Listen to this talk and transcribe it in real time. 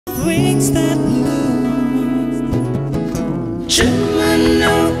wings that move.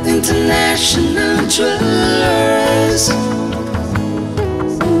 Chemmanur International Jewelers.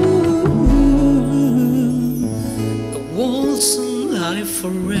 The walls alive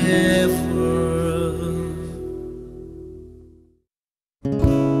forever.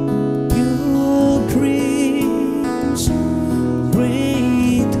 Your dreams,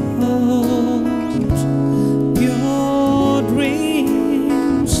 great hopes. Your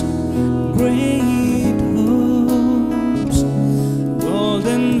dreams, great hopes.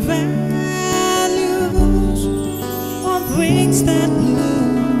 Golden values of wings that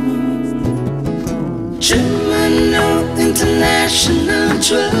move. Chemmanur International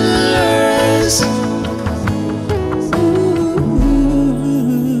Jewelers.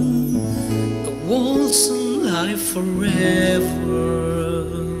 The walls alive forever.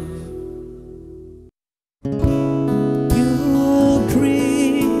 Your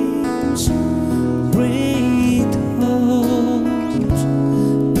dreams, great hopes.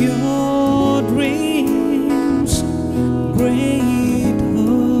 Your dreams, great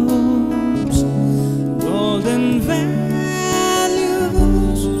hopes. Golden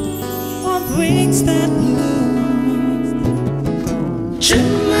values of wings that move.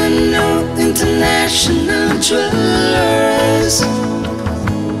 Chemmanur International Jewelers.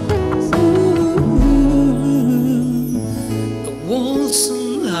 The walls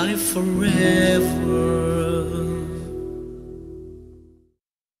alive forever.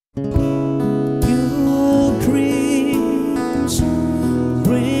 Your dreams,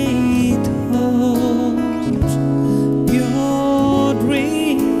 great hopes. Your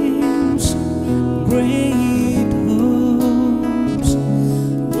dreams, great hopes.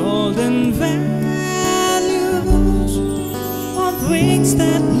 Golden values of wings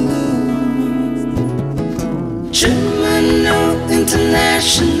that move. Chemmanur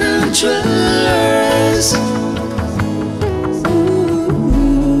International Jewelers.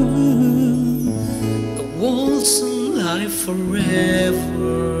 The walls alive forever.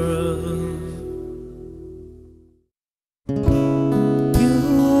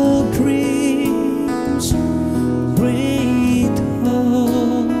 Your dreams, great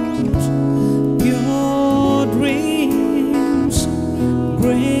hopes. Your dreams,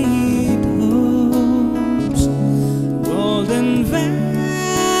 great hopes. Golden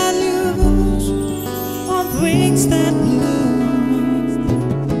values of wings that move.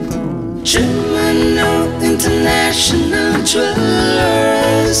 Chemmanur International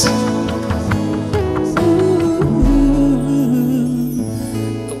Jewelers.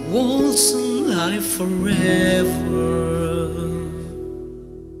 The walls alive forever.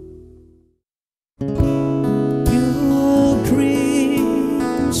 Your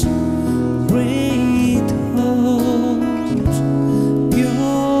dreams, great hopes.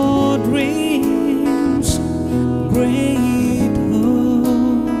 Your dreams, great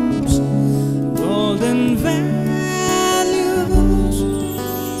hopes. Golden values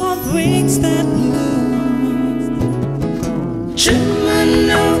of wings that move.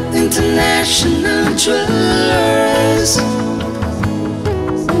 Chemmanur International Jewelers.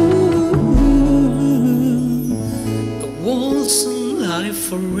 The walls alive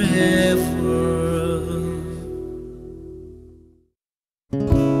forever.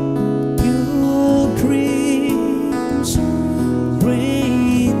 Your dreams,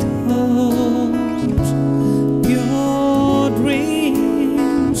 great hopes. Your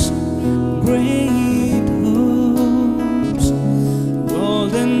dreams, great hopes.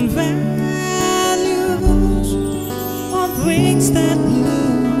 Golden values of wings that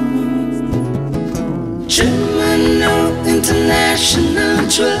move. Chemmanur International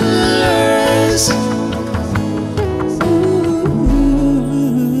Jewelers.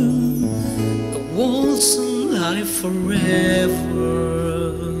 The walls alive forever.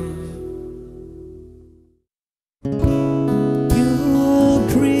 Your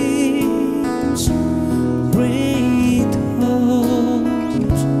dreams, great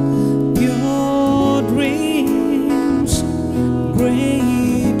hopes. Your dreams,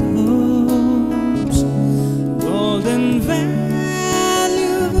 great hopes. Golden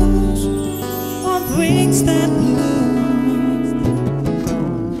values of wings that move.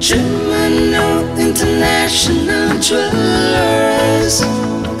 Chemmanur International Jewelers.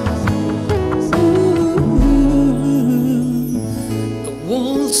 The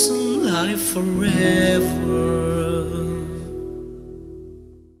walls alive forever.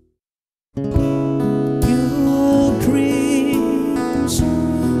 Your dreams,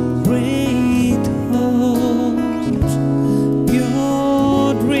 great hopes.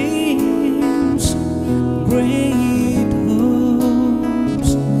 Your dreams, great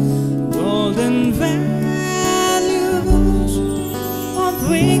hopes. golden values of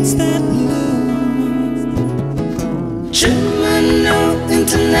wings that move. Chemmanur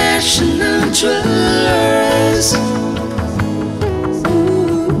International Jewelers.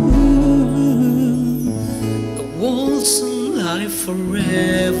 The walls alive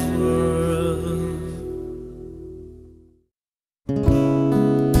forever.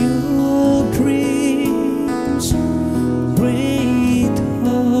 Your dreams, great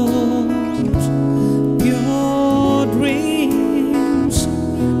hopes. Your dreams,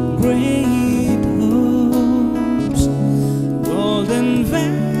 great hopes. Golden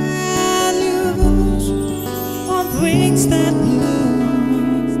values of wings that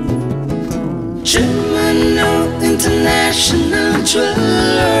move. Chemmanur International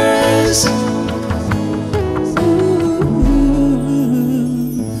Jewelers.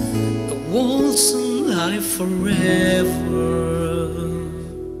 The walls alive forever.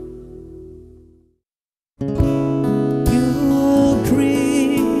 Your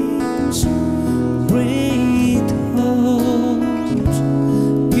dreams, great hopes.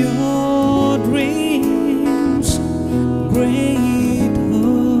 Your dreams, great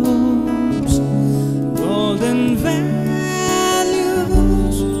hopes. Golden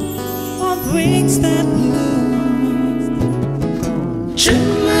values of wings that move.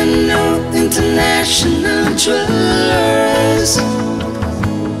 Chemmanur International Jewelers.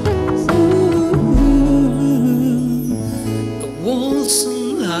 The walls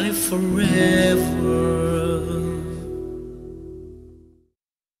alive forever.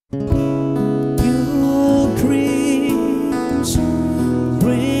 Your dreams,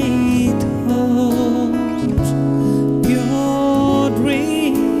 great hopes. Your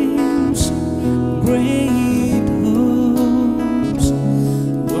dreams, great hopes.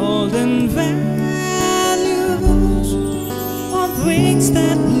 Golden values of wings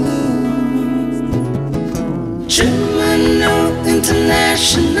that move. Chemmanur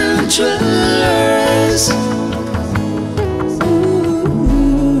International Jewelers.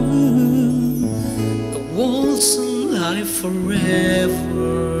 The walls alive forever.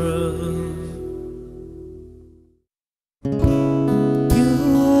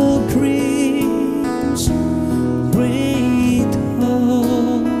 Your dreams, great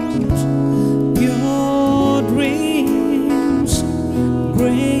hopes. Your dreams,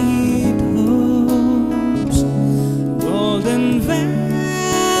 great hopes. Golden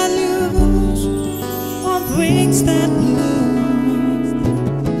values of wings that move.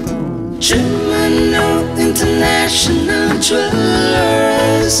 Chemmanur International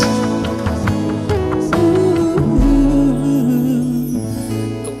Jewelers.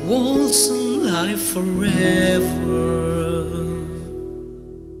 The walls alive forever.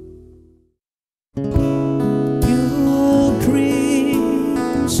 Your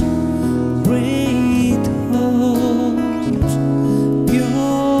dreams, great hopes.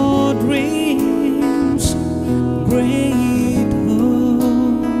 Your dreams, great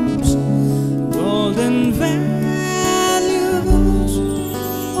hopes. Golden values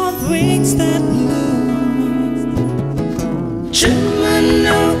of wings that move.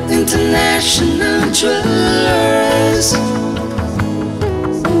 Chemmanur International Jewelers.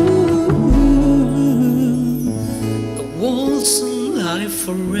 The walls alive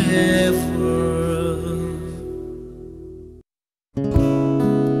forever.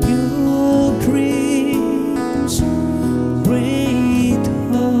 Your dreams, great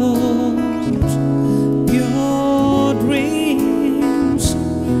hopes. Your dreams,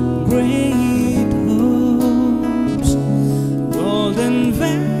 great hopes. Golden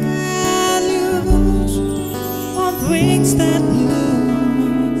values of wings that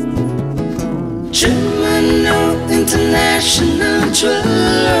move. Chemmanur International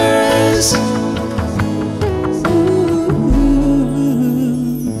Jewelers.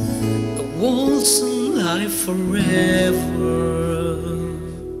 The walls alive forever.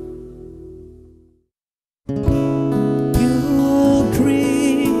 Your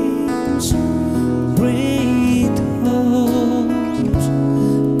dreams, great hopes.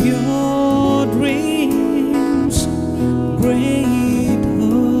 Your dreams, great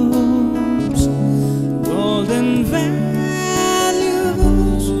hopes. Golden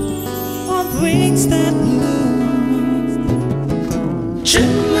values of wings that move.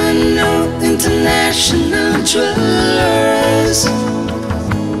 Chemmanur International Jewelers.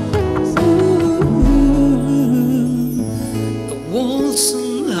 The walls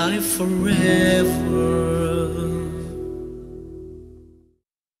alive forever.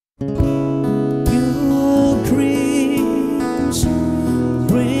 Your dreams,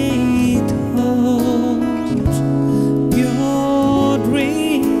 great hopes. Your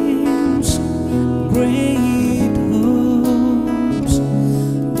dreams, great hopes,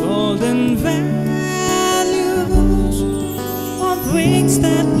 golden values on wings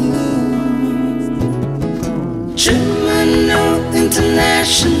that move. Chemmanur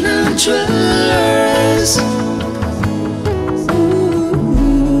International Jewelers.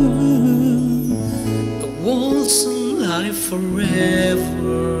 A waltz in life forever.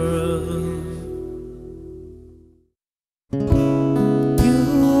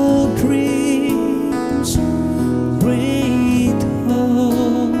 Your dreams, great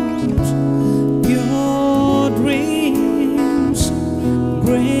hopes. Your dreams,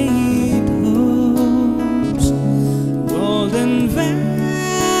 great hopes. Golden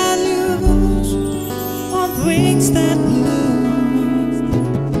values on wings that move.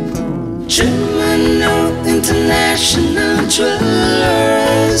 Chemmanur International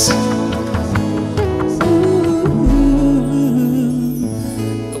Jewelers.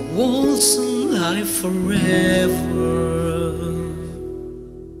 A waltz in life forever.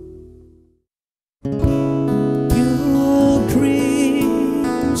 Your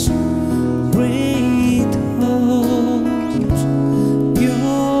dreams, great hopes.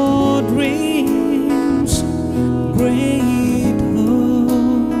 Your dreams, great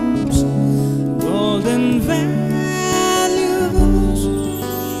hopes. Golden values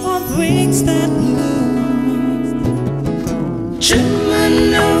on wings that move.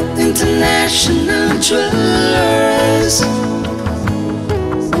 Chemmanur International Jewelers.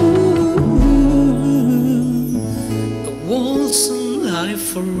 A waltz in life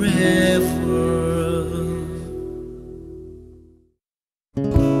forever.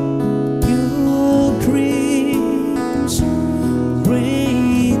 Your dreams,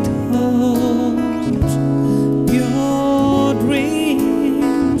 great hopes. Your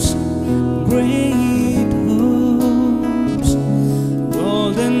dreams, great hopes.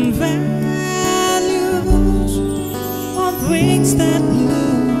 Golden values on wings that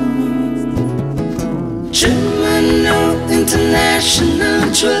move. Chemmanur International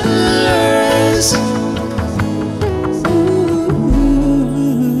Jewelers.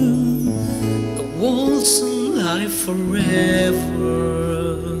 A waltz in life forever.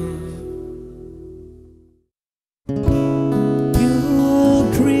 Your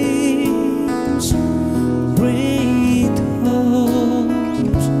dreams, great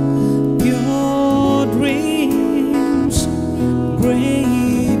hopes. Your dreams,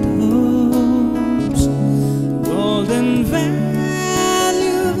 great hopes. Golden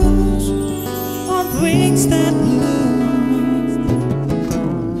values on wings that move.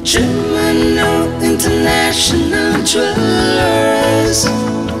 Chemmanur International Jewelers.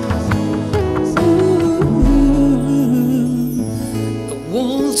 A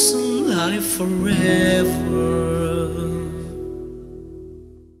waltz in life forever.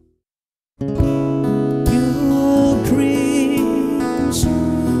 Your dreams,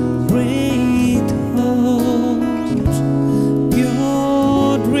 great hopes.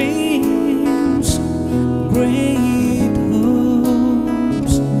 Your dreams, great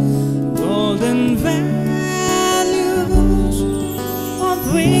hopes. Golden values on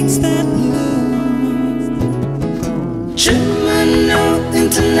wings that move. Chemmanur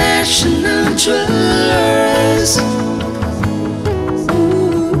International Jewelers.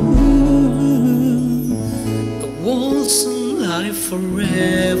 A waltz in life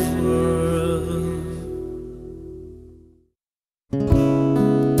forever.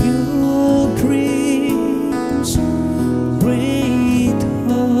 Your dreams, great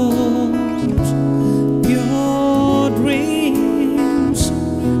hopes. Your dreams,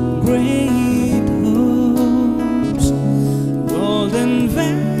 great hopes. Golden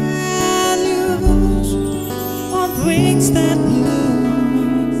values on wings that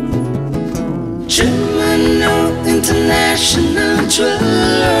move. Chemmanur International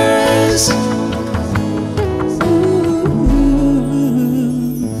Jewelers.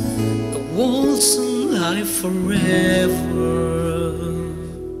 A waltz in life forever.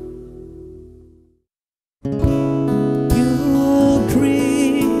 Your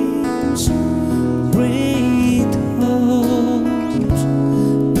dreams, great hopes.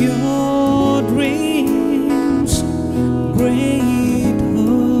 Your dreams, great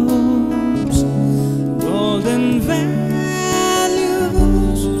hopes. Golden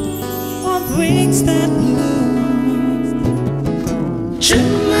values on wings that move.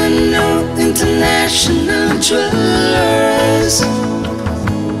 Chemmanur International Jewelers.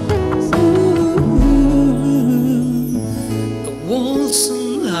 A waltz in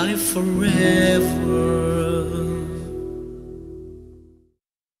life forever.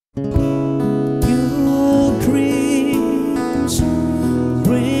 Your dreams,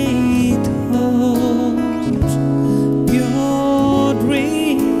 great hopes.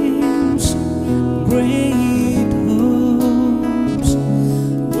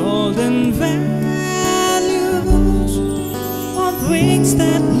 wings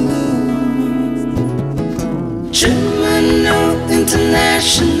that move. Chemmanur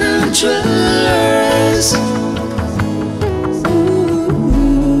International Jewelers.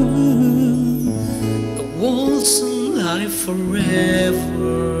 The walls alive forever.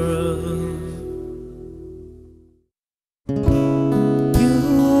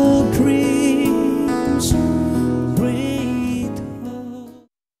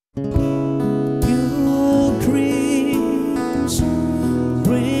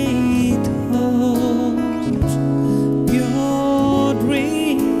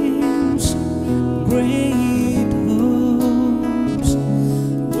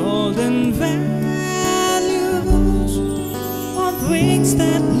 Wings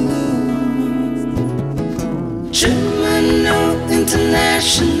that move. Chemmanur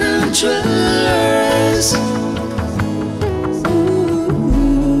International Jewelers.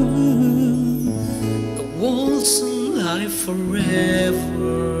 The walls alive forever.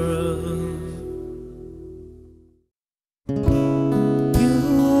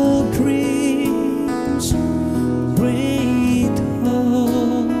 Your dreams, great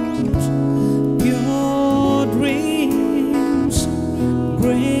hopes. Your dreams,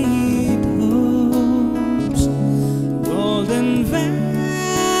 great hopes, golden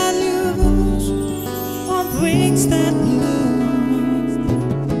values of wings that move.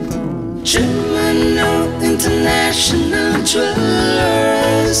 Chemmanur International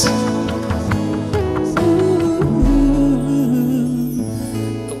Jewelers.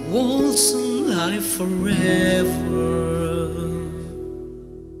 The walls alive forever.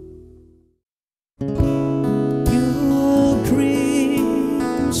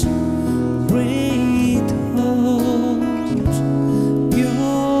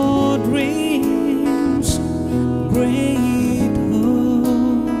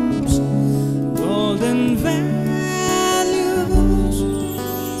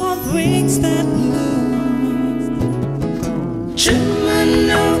 Wings that move.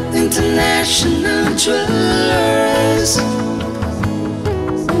 Chemmanur International Jewelers.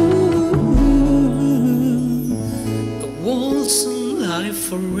 The walls alive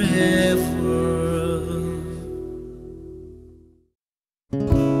forever.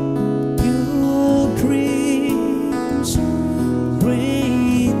 Your dreams,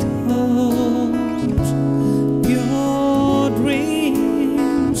 great hopes. Your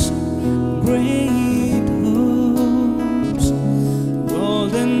dreams, great hopes,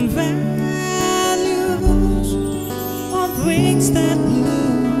 golden values of wings that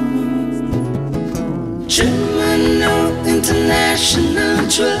move. Chemmanur International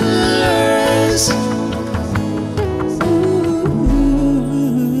Jewelers.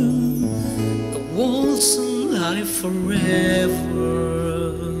 The walls alive forever.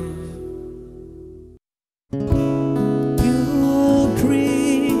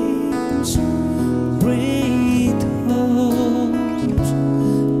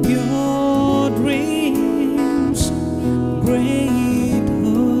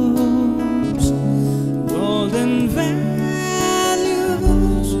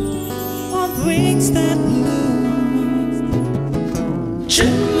 Wings that move.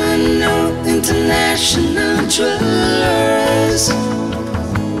 Chemmanur International Jewelers.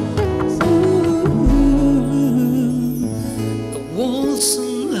 The walls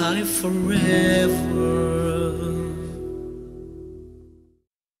alive forever.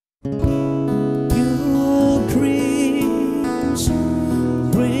 Your dreams,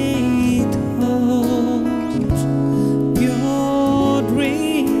 great hopes. Your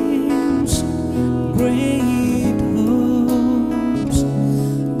dreams, great hopes,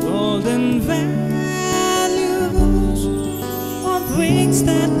 golden values of wings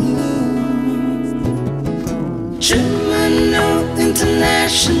that move. Chemmanur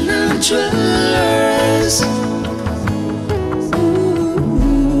International Jewelers.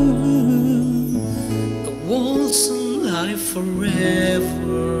 The walls alive forever.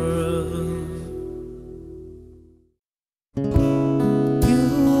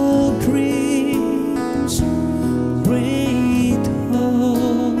 Your dreams, great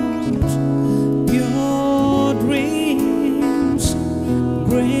hopes. Your dreams,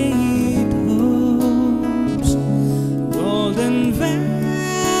 great hopes, golden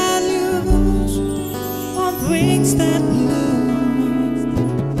values of wings that move.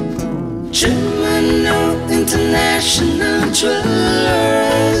 Chemmanur International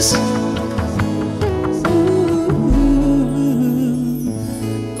Jewelers.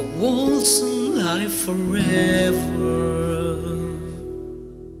 The walls alive forever.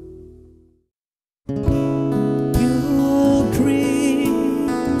 Your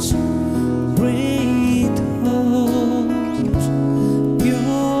dreams, great hopes.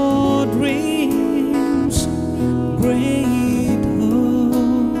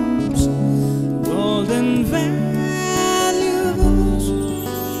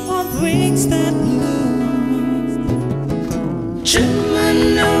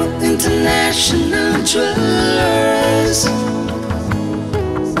 Chemmanur International Jewelers.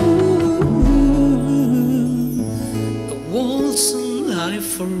 A waltzing life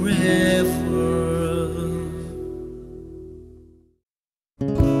forever.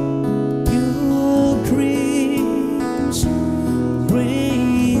 Your dreams,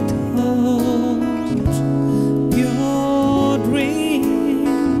 great hopes. Your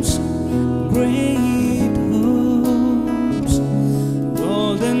dreams, great hopes.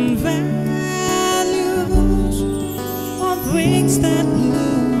 Golden values on wings that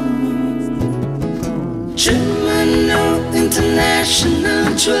move. Chemmanur International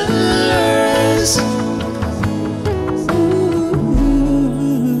Jewelers.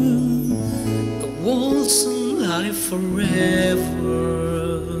 A waltzing life forever.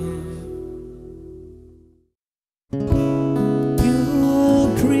 Your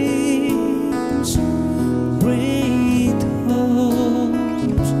dreams, great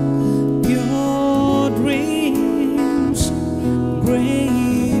hopes. Your dreams,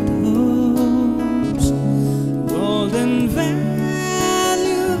 great hopes. Golden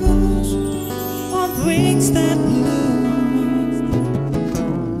values on wings that move.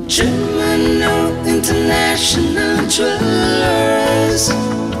 Chemmanur International Jewelers.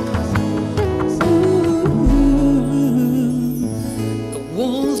 A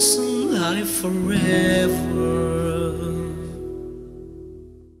waltzing life forever.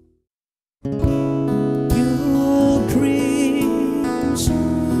 Your dreams,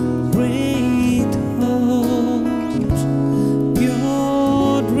 great hopes.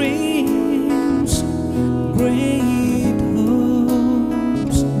 Your dreams, great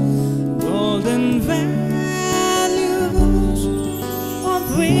hopes. Golden values on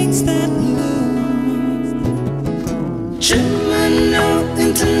wings that move. Chemmanur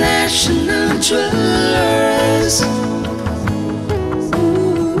International Jewelers.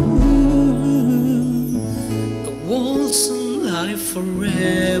 A waltzing life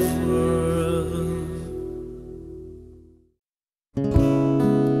forever.